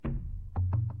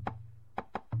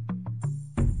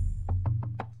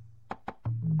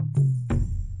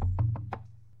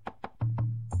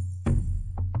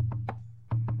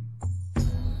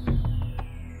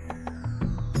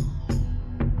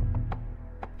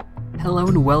Hello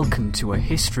and welcome to a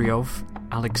history of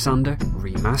Alexander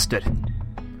Remastered.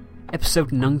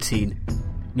 Episode 19,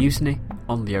 Mutiny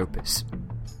on the Opis.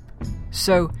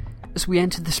 So, as we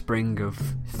entered the spring of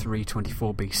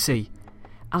 324 BC,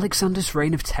 Alexander's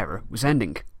reign of terror was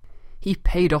ending. He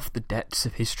paid off the debts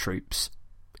of his troops.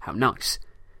 How nice.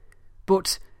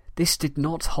 But this did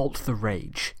not halt the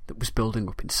rage that was building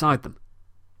up inside them.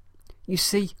 You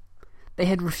see, they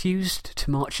had refused to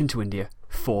march into India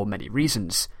for many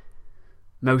reasons.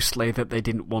 Mostly that they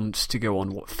didn't want to go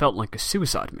on what felt like a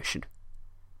suicide mission.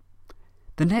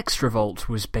 The next revolt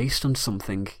was based on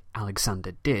something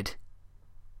Alexander did: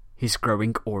 his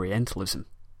growing Orientalism.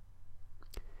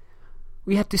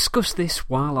 We had discussed this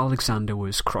while Alexander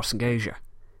was crossing Asia.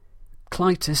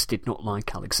 Clitus did not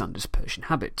like Alexander's Persian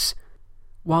habits,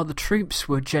 while the troops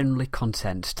were generally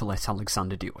content to let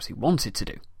Alexander do what he wanted to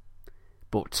do.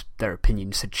 But their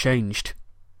opinions had changed.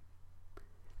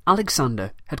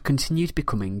 Alexander had continued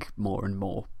becoming more and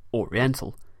more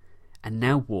Oriental, and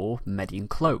now wore Median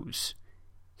clothes.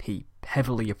 He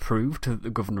heavily approved that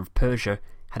the governor of Persia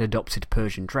had adopted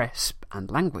Persian dress and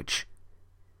language.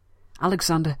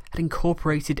 Alexander had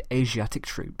incorporated Asiatic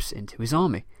troops into his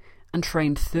army, and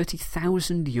trained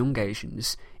 30,000 young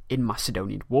Asians in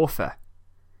Macedonian warfare.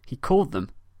 He called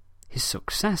them his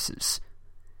successors.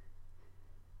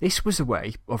 This was a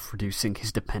way of reducing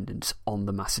his dependence on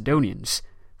the Macedonians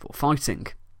for fighting.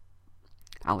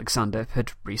 Alexander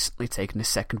had recently taken a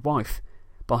second wife,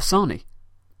 Barsani,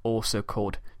 also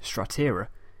called Stratera,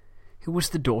 who was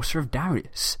the daughter of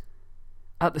Darius.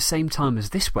 At the same time as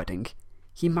this wedding,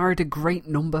 he married a great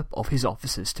number of his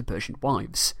officers to Persian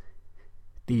wives.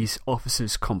 These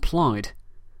officers complied,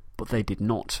 but they did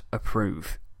not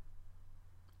approve.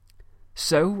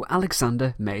 So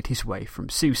Alexander made his way from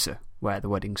Susa, where the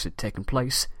weddings had taken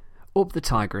place, up the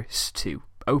Tigris to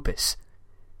Opis.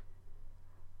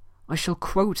 I shall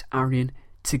quote Arrian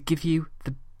to give you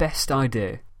the best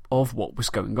idea of what was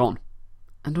going on,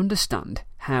 and understand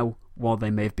how, while they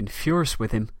may have been furious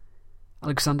with him,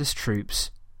 Alexander's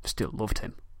troops still loved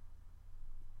him.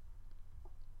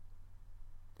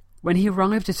 When he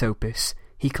arrived at Opis,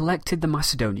 he collected the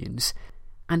Macedonians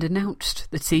and announced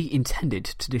that he intended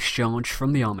to discharge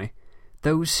from the army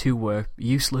those who were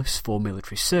useless for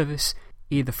military service,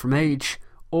 either from age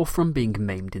or from being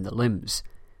maimed in the limbs,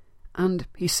 and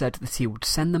he said that he would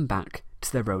send them back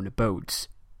to their own abodes.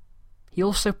 He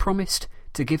also promised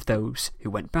to give those who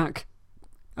went back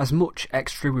as much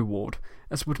extra reward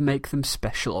as would make them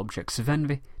special objects of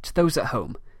envy to those at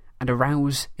home, and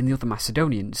arouse in the other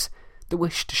Macedonians the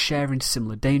wish to share in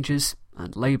similar dangers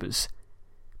and labours.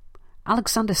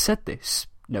 Alexander said this,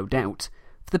 no doubt,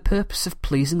 for the purpose of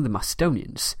pleasing the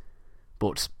Macedonians,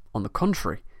 but, on the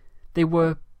contrary, they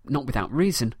were, not without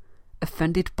reason,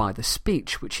 offended by the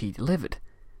speech which he delivered,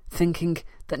 thinking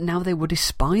that now they were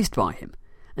despised by him,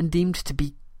 and deemed to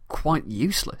be quite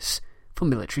useless for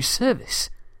military service.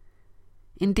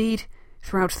 Indeed,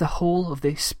 throughout the whole of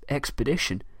this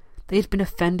expedition, they had been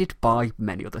offended by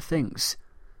many other things.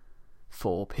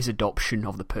 For his adoption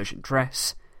of the Persian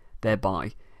dress,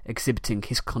 thereby exhibiting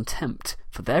his contempt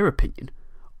for their opinion,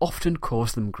 often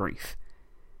caused them grief,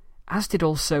 as did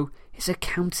also his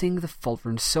accounting the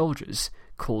foreign soldiers,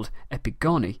 called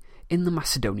epigoni, in the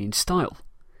Macedonian style,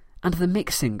 and the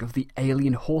mixing of the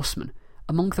alien horsemen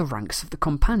among the ranks of the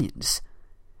companions.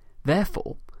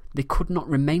 Therefore, they could not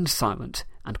remain silent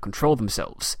and control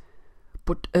themselves,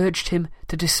 but urged him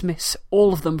to dismiss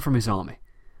all of them from his army,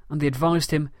 and they advised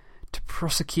him to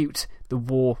prosecute the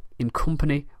war in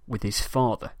company with his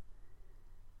father,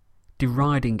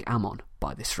 deriding Ammon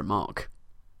by this remark.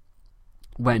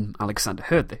 When Alexander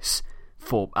heard this,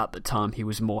 for at the time he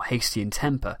was more hasty in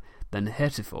temper than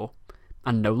heretofore,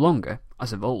 and no longer,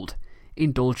 as of old,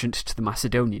 indulgent to the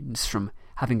Macedonians from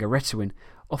having a retinue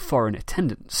of foreign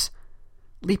attendants,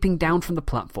 leaping down from the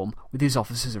platform with his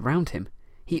officers around him,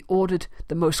 he ordered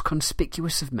the most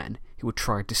conspicuous of men who had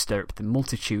tried to stir up the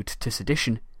multitude to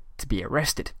sedition to be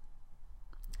arrested.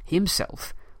 He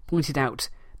himself pointed out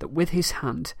that with his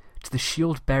hand to the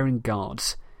shield-bearing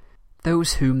guards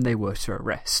those whom they were to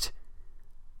arrest,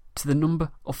 to the number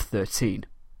of 13,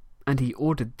 and he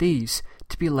ordered these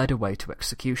to be led away to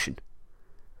execution.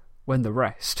 When the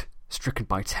rest, stricken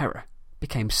by terror,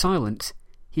 became silent,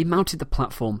 he mounted the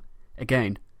platform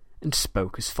again and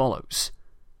spoke as follows.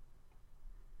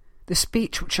 The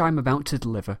speech which I am about to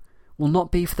deliver will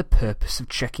not be for the purpose of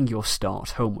checking your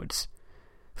start homewards,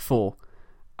 for,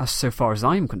 as so far as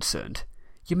I am concerned,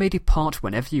 you may depart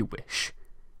whenever you wish,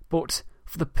 but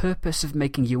for the purpose of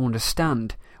making you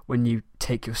understand, when you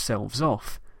take yourselves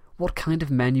off, what kind of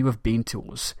men you have been to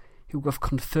us, who have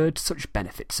conferred such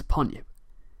benefits upon you.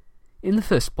 In the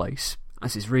first place,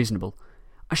 as is reasonable,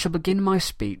 I shall begin my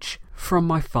speech from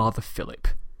my father Philip.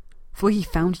 For he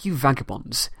found you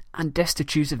vagabonds, and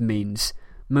destitute of means,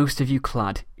 most of you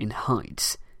clad in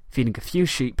hides, feeding a few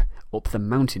sheep up the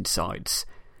mountain sides,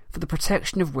 for the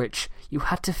protection of which you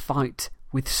had to fight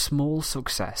with small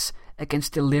success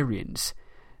against Illyrians,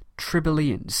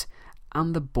 Triballians,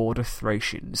 and the border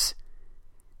Thracians.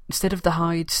 Instead of the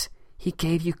hides, he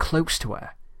gave you cloaks to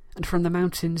wear, and from the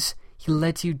mountains he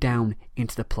led you down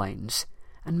into the plains,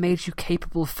 and made you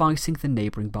capable of fighting the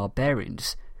neighbouring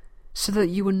barbarians, so that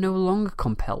you were no longer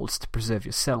compelled to preserve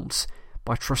yourselves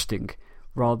by trusting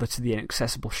rather to the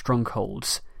inaccessible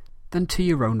strongholds than to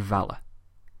your own valour.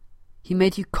 He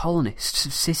made you colonists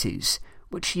of cities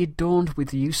which he adorned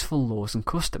with useful laws and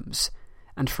customs,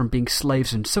 and from being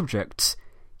slaves and subjects,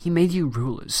 he made you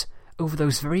rulers over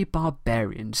those very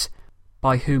barbarians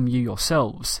by whom you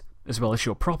yourselves, as well as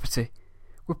your property,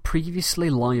 were previously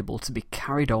liable to be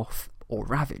carried off or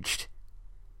ravaged.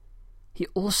 He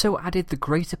also added the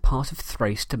greater part of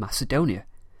Thrace to Macedonia,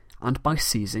 and by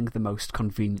seizing the most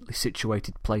conveniently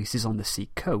situated places on the sea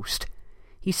coast,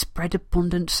 he spread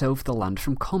abundance over the land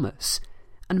from commerce,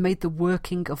 and made the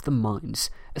working of the mines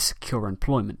a secure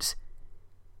employment.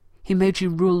 He made you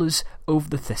rulers over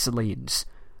the Thessalians,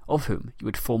 of whom you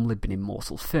had formerly been in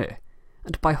mortal fear,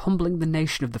 and by humbling the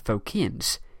nation of the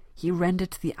Phocians, he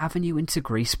rendered the avenue into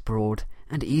Greece broad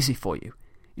and easy for you,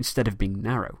 instead of being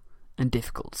narrow and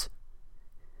difficult.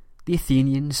 The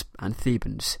Athenians and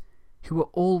Thebans, who were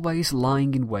always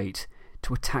lying in wait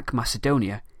to attack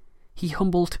Macedonia, he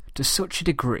humbled to such a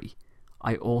degree,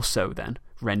 I also then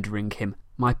rendering him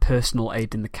my personal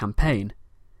aid in the campaign,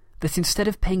 that instead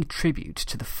of paying tribute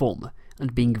to the former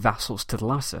and being vassals to the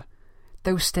latter,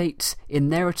 those states, in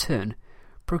their return,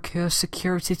 procure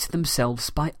security to themselves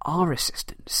by our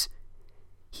assistance.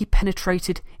 He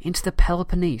penetrated into the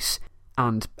Peloponnese,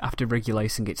 and, after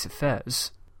regulating its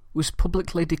affairs, was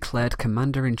publicly declared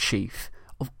commander-in-chief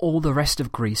of all the rest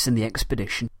of Greece in the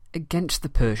expedition against the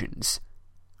Persians,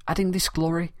 adding this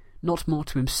glory not more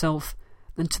to himself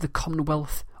than to the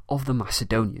commonwealth of the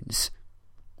Macedonians.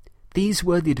 These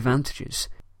were the advantages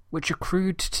which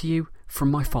accrued to you from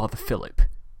my father Philip,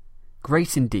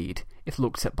 great indeed if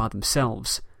looked at by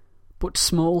themselves, but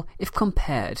small if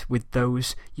compared with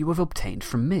those you have obtained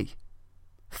from me.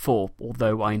 For,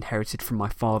 although I inherited from my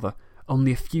father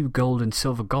only a few gold and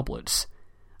silver goblets,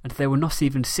 and there were not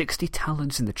even 60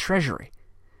 talents in the treasury,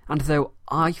 and though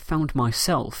I found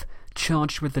myself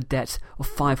charged with a debt of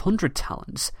 500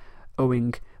 talents,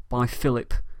 owing by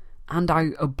Philip, and I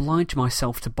obliged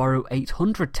myself to borrow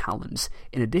 800 talents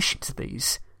in addition to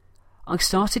these, I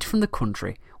started from the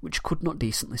country which could not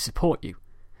decently support you,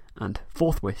 and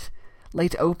forthwith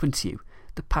laid open to you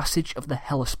the passage of the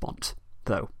Hellespont,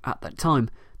 though, at that time,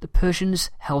 the Persians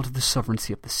held the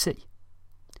sovereignty of the sea.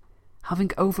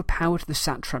 Having overpowered the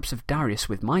satraps of Darius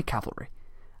with my cavalry,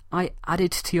 I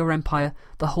added to your empire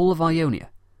the whole of Ionia,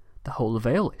 the whole of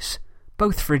Aeolis,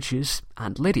 both Phrygias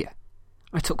and Lydia.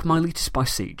 I took Miletus by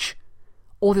siege.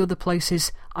 All the other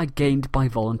places I gained by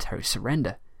voluntary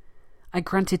surrender. I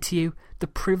granted to you the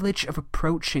privilege of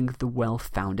approaching the wealth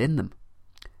found in them.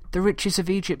 The riches of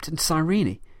Egypt and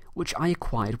Cyrene, which I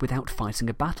acquired without fighting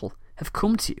a battle, have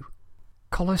come to you.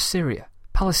 Colossus, Syria,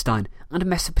 Palestine, and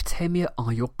Mesopotamia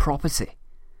are your property.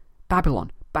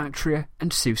 Babylon, Bactria,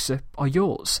 and Susa are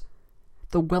yours.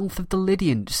 The wealth of the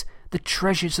Lydians, the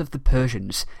treasures of the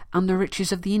Persians, and the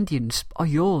riches of the Indians are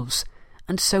yours,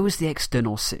 and so is the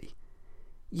external sea.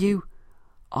 You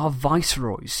are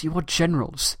viceroys, you are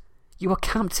generals, you are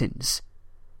captains.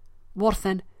 What,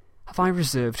 then, have I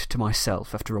reserved to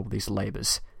myself after all these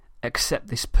labours, except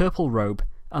this purple robe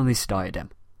and this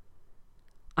diadem?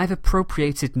 I have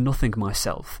appropriated nothing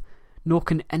myself, nor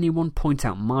can anyone point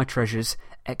out my treasures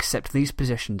except these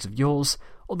possessions of yours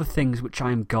or the things which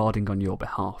I am guarding on your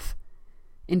behalf.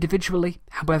 Individually,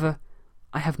 however,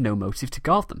 I have no motive to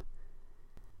guard them,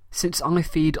 since I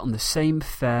feed on the same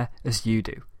fare as you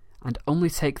do, and only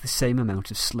take the same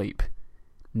amount of sleep.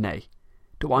 Nay,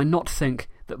 do I not think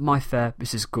that my fare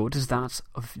is as good as that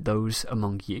of those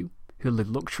among you who live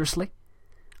luxuriously?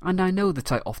 And I know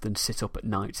that I often sit up at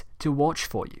night to watch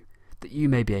for you, that you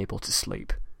may be able to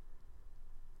sleep.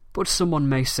 But someone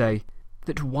may say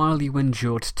that while you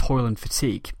endured toil and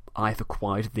fatigue, I have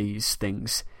acquired these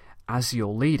things as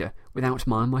your leader without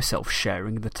myself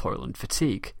sharing the toil and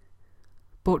fatigue.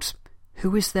 But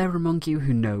who is there among you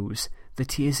who knows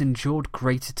that he has endured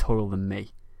greater toil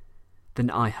than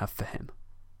I have for him?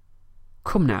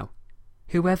 Come now,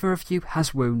 whoever of you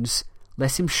has wounds,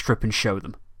 let him strip and show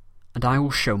them, and I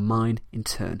will show mine in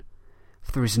turn.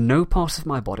 For there is no part of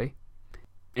my body,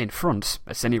 in front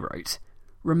at any rate,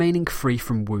 remaining free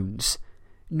from wounds,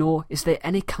 nor is there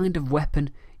any kind of weapon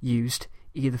used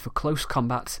either for close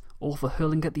combat or for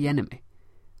hurling at the enemy,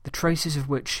 the traces of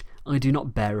which I do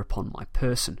not bear upon my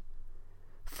person.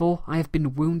 For I have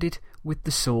been wounded with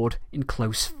the sword in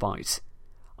close fight,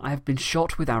 I have been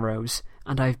shot with arrows,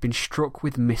 and I have been struck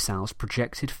with missiles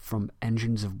projected from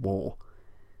engines of war,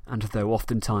 and though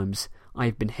oftentimes I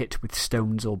have been hit with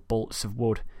stones or bolts of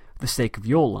wood for the sake of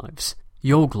your lives,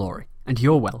 your glory, and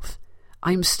your wealth,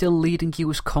 I am still leading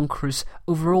you as conquerors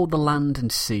over all the land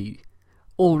and sea,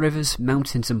 all rivers,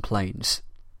 mountains, and plains.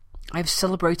 I have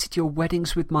celebrated your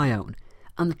weddings with my own,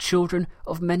 and the children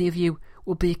of many of you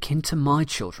will be akin to my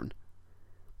children.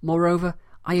 Moreover,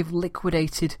 I have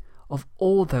liquidated of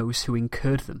all those who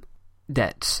incurred them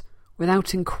debts,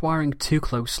 without inquiring too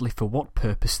closely for what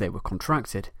purpose they were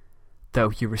contracted, though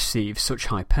you receive such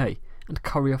high pay and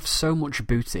carry off so much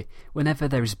booty whenever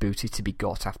there is booty to be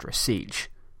got after a siege.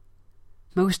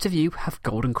 Most of you have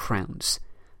golden crowns,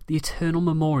 the eternal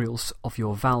memorials of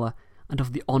your valour and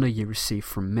of the honour you receive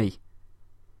from me.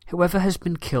 Whoever has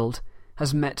been killed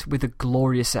has met with a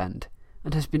glorious end,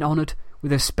 and has been honoured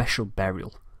with a special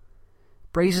burial.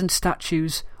 Brazen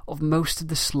statues of most of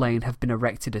the slain have been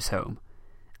erected at home,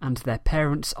 and their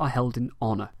parents are held in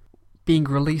honour, being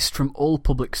released from all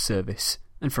public service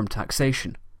and from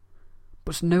taxation.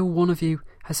 But no one of you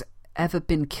has ever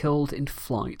been killed in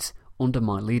flight under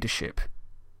my leadership.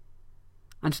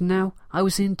 And now I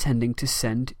was intending to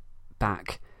send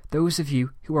back those of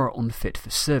you who are unfit for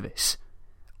service,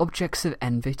 objects of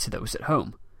envy to those at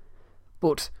home.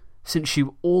 But since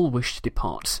you all wish to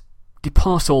depart,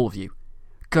 depart all of you.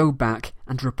 Go back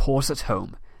and report at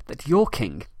home that your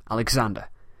king, Alexander,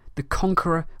 the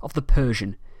conqueror of the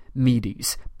Persian,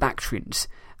 Medes, Bactrians,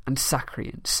 and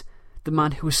Sacrians, the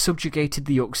man who has subjugated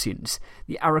the Uxians,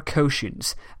 the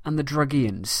Arachosians, and the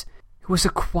Dragians, who has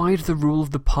acquired the rule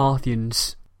of the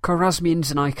Parthians, Chorasmians,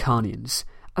 and Icanians,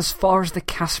 as far as the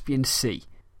Caspian Sea,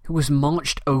 who has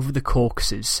marched over the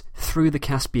Caucasus, through the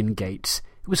Caspian gates,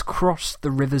 who has crossed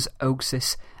the rivers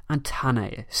Oxus and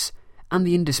Tanais, and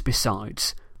the Indus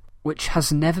besides, which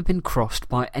has never been crossed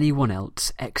by anyone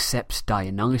else except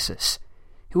Dionysus,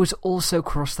 who has also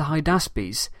crossed the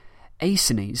Hydaspes,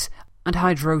 Aeacines, and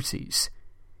Hydrotes,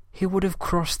 who would have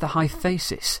crossed the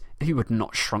Hyphasis if he had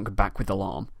not shrunk back with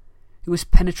alarm, who has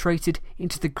penetrated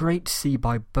into the great sea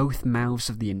by both mouths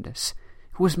of the Indus,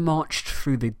 who has marched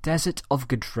through the desert of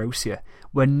Gedrosia,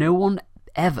 where no one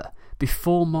ever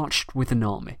before marched with an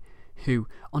army, who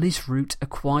on his route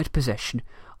acquired possession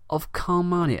of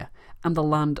Carmania and the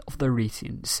land of the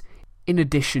Rhetians, in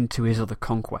addition to his other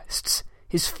conquests,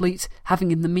 his fleet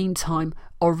having in the meantime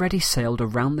already sailed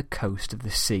around the coast of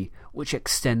the sea which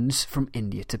extends from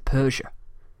India to Persia.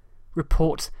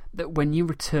 Report that when you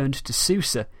returned to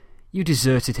Susa, you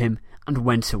deserted him and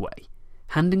went away,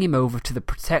 handing him over to the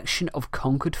protection of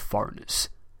conquered foreigners.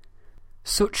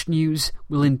 Such news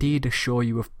will indeed assure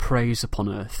you of praise upon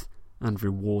earth and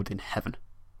reward in heaven.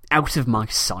 Out of my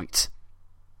sight!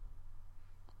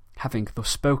 Having thus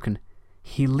spoken,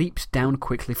 he leaped down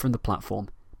quickly from the platform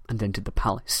and entered the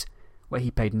palace, where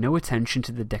he paid no attention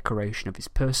to the decoration of his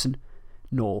person,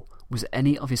 nor was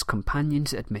any of his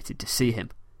companions admitted to see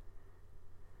him.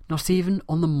 Not even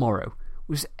on the morrow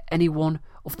was any one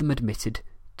of them admitted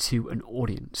to an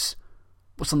audience,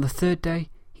 but on the third day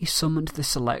he summoned the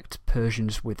select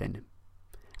Persians within him,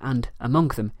 and among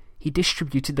them he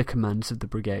distributed the commands of the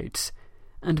brigades,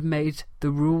 and made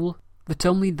the rule that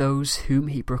only those whom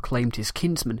he proclaimed his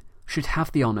kinsmen should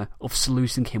have the honour of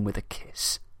saluting him with a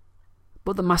kiss.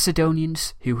 But the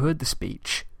Macedonians, who heard the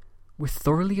speech, were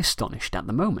thoroughly astonished at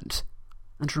the moment,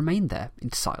 and remained there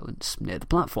in silence near the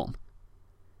platform.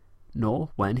 Nor,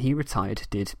 when he retired,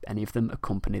 did any of them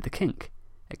accompany the king,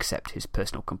 except his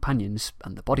personal companions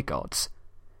and the bodyguards.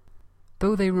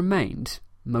 Though they remained,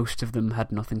 most of them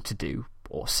had nothing to do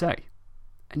or say,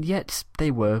 and yet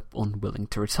they were unwilling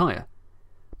to retire.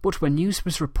 But when news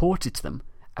was reported to them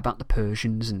about the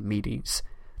Persians and Medes,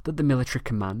 that the military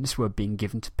commands were being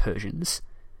given to Persians,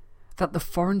 that the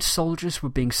foreign soldiers were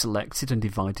being selected and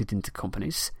divided into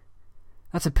companies,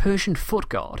 that a Persian foot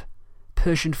guard,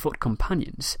 Persian foot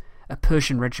companions, a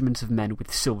Persian regiment of men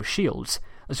with silver shields,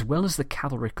 as well as the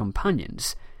cavalry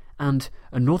companions, and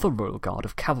another royal guard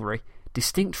of cavalry,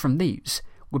 distinct from these,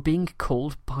 were being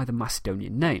called by the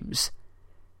Macedonian names,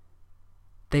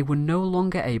 they were no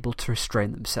longer able to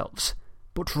restrain themselves,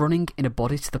 but running in a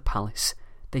body to the palace,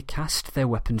 they cast their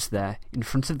weapons there in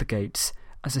front of the gates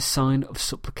as a sign of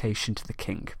supplication to the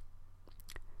king.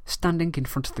 Standing in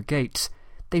front of the gates,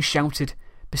 they shouted,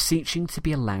 beseeching to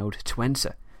be allowed to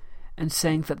enter, and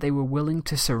saying that they were willing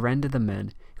to surrender the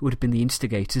men who had been the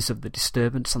instigators of the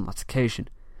disturbance on that occasion,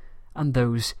 and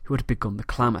those who had begun the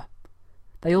clamour.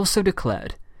 They also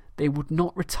declared they would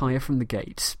not retire from the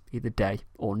gates, either day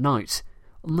or night,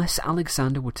 unless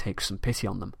Alexander would take some pity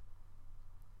on them.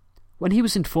 When he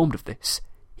was informed of this,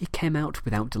 he came out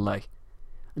without delay,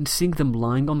 and seeing them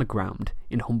lying on the ground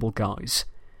in humble guise,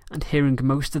 and hearing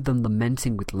most of them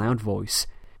lamenting with loud voice,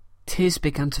 tears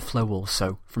began to flow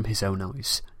also from his own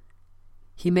eyes.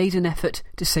 He made an effort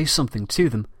to say something to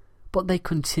them, but they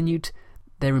continued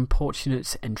their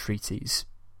importunate entreaties.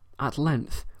 At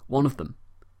length, one of them,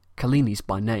 Calines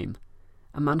by name,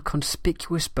 a man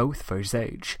conspicuous both for his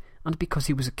age and because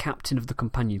he was a captain of the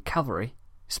companion cavalry,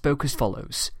 spoke as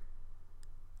follows: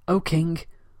 "O king,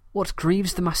 what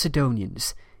grieves the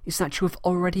Macedonians is that you have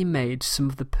already made some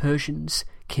of the Persians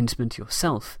kinsmen to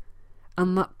yourself,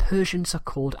 and that Persians are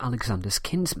called Alexander's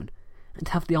kinsmen, and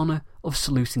have the honour of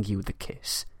saluting you with a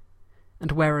kiss,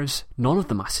 and whereas none of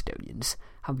the Macedonians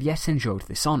have yet enjoyed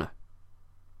this honour."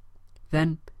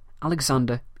 Then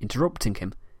Alexander, interrupting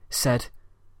him, said,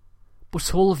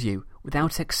 "But all of you,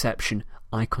 without exception,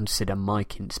 I consider my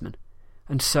kinsmen,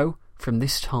 and so, from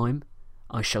this time,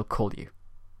 I shall call you."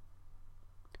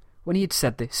 When he had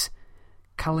said this,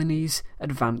 Calines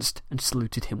advanced and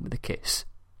saluted him with a kiss,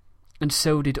 and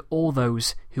so did all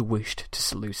those who wished to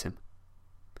salute him.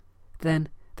 Then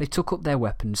they took up their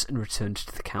weapons and returned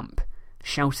to the camp,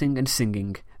 shouting and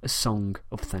singing a song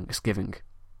of thanksgiving.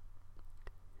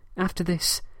 After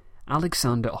this,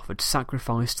 Alexander offered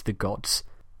sacrifice to the gods,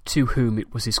 to whom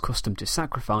it was his custom to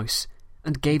sacrifice,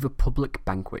 and gave a public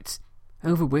banquet,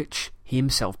 over which he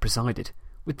himself presided,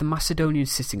 with the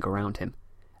Macedonians sitting around him,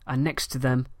 and next to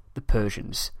them the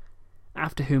Persians,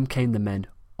 after whom came the men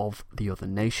of the other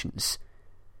nations,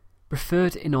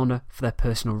 preferred in honour for their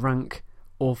personal rank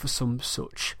or for some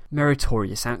such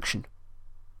meritorious action.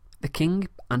 The king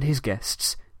and his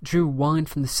guests drew wine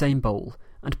from the same bowl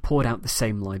and poured out the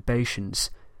same libations,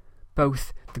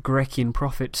 both the Grecian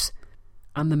prophets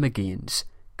and the Magians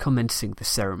commencing the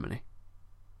ceremony.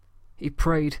 He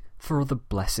prayed for other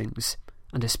blessings,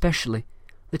 and especially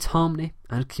that harmony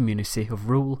and community of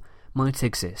rule might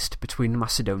exist between the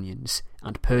Macedonians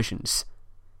and Persians.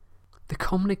 The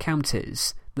common account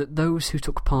is that those who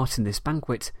took part in this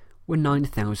banquet were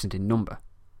 9,000 in number,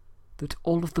 that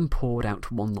all of them poured out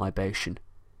one libation,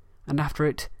 and after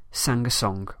it sang a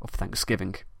song of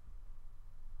thanksgiving.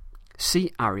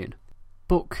 See Arrian,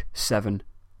 Book 7,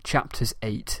 Chapters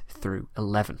 8 through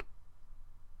 11.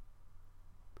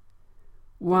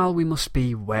 While we must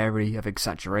be wary of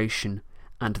exaggeration,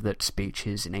 and that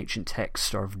speeches in ancient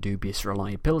texts are of dubious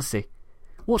reliability,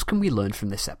 what can we learn from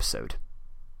this episode?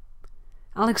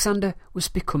 Alexander was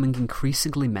becoming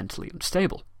increasingly mentally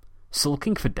unstable,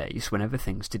 sulking for days whenever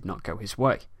things did not go his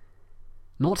way.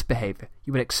 Not behaviour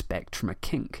you would expect from a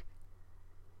king.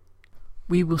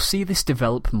 We will see this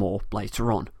develop more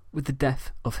later on with the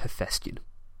death of Hephaestion.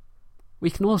 We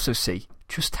can also see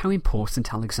just how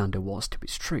important Alexander was to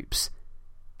his troops.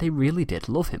 They really did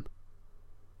love him.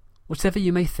 Whatever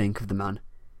you may think of the man,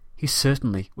 he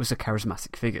certainly was a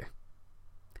charismatic figure.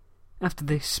 After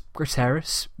this,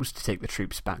 Gretarus was to take the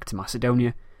troops back to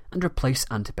Macedonia and replace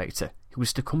Antipater, who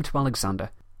was to come to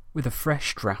Alexander with a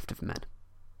fresh draft of men.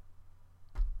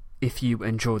 If you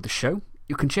enjoyed the show,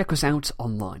 you can check us out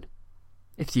online.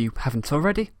 If you haven't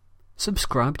already,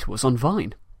 subscribe to us on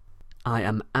Vine. I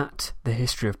am at The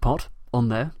History of Pod on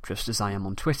there, just as I am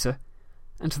on Twitter,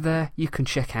 and there you can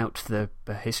check out the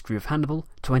History of Hannibal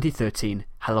 2013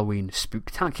 Halloween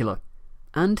Spooktacular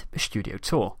and a studio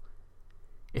tour.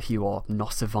 If you are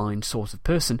not a Vine sort of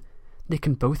person, they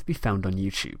can both be found on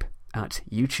YouTube at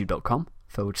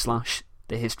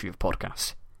youtube.com/The History of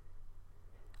Podcast.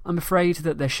 I'm afraid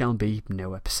that there shall be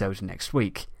no episode next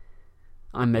week.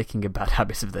 I'm making a bad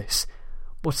habit of this,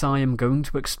 but I am going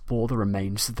to explore the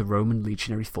remains of the Roman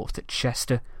legionary fort at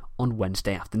Chester on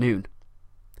Wednesday afternoon,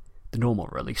 the normal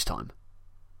release time.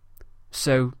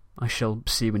 So I shall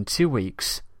see you in 2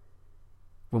 weeks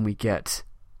when we get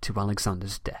to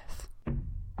Alexander's death.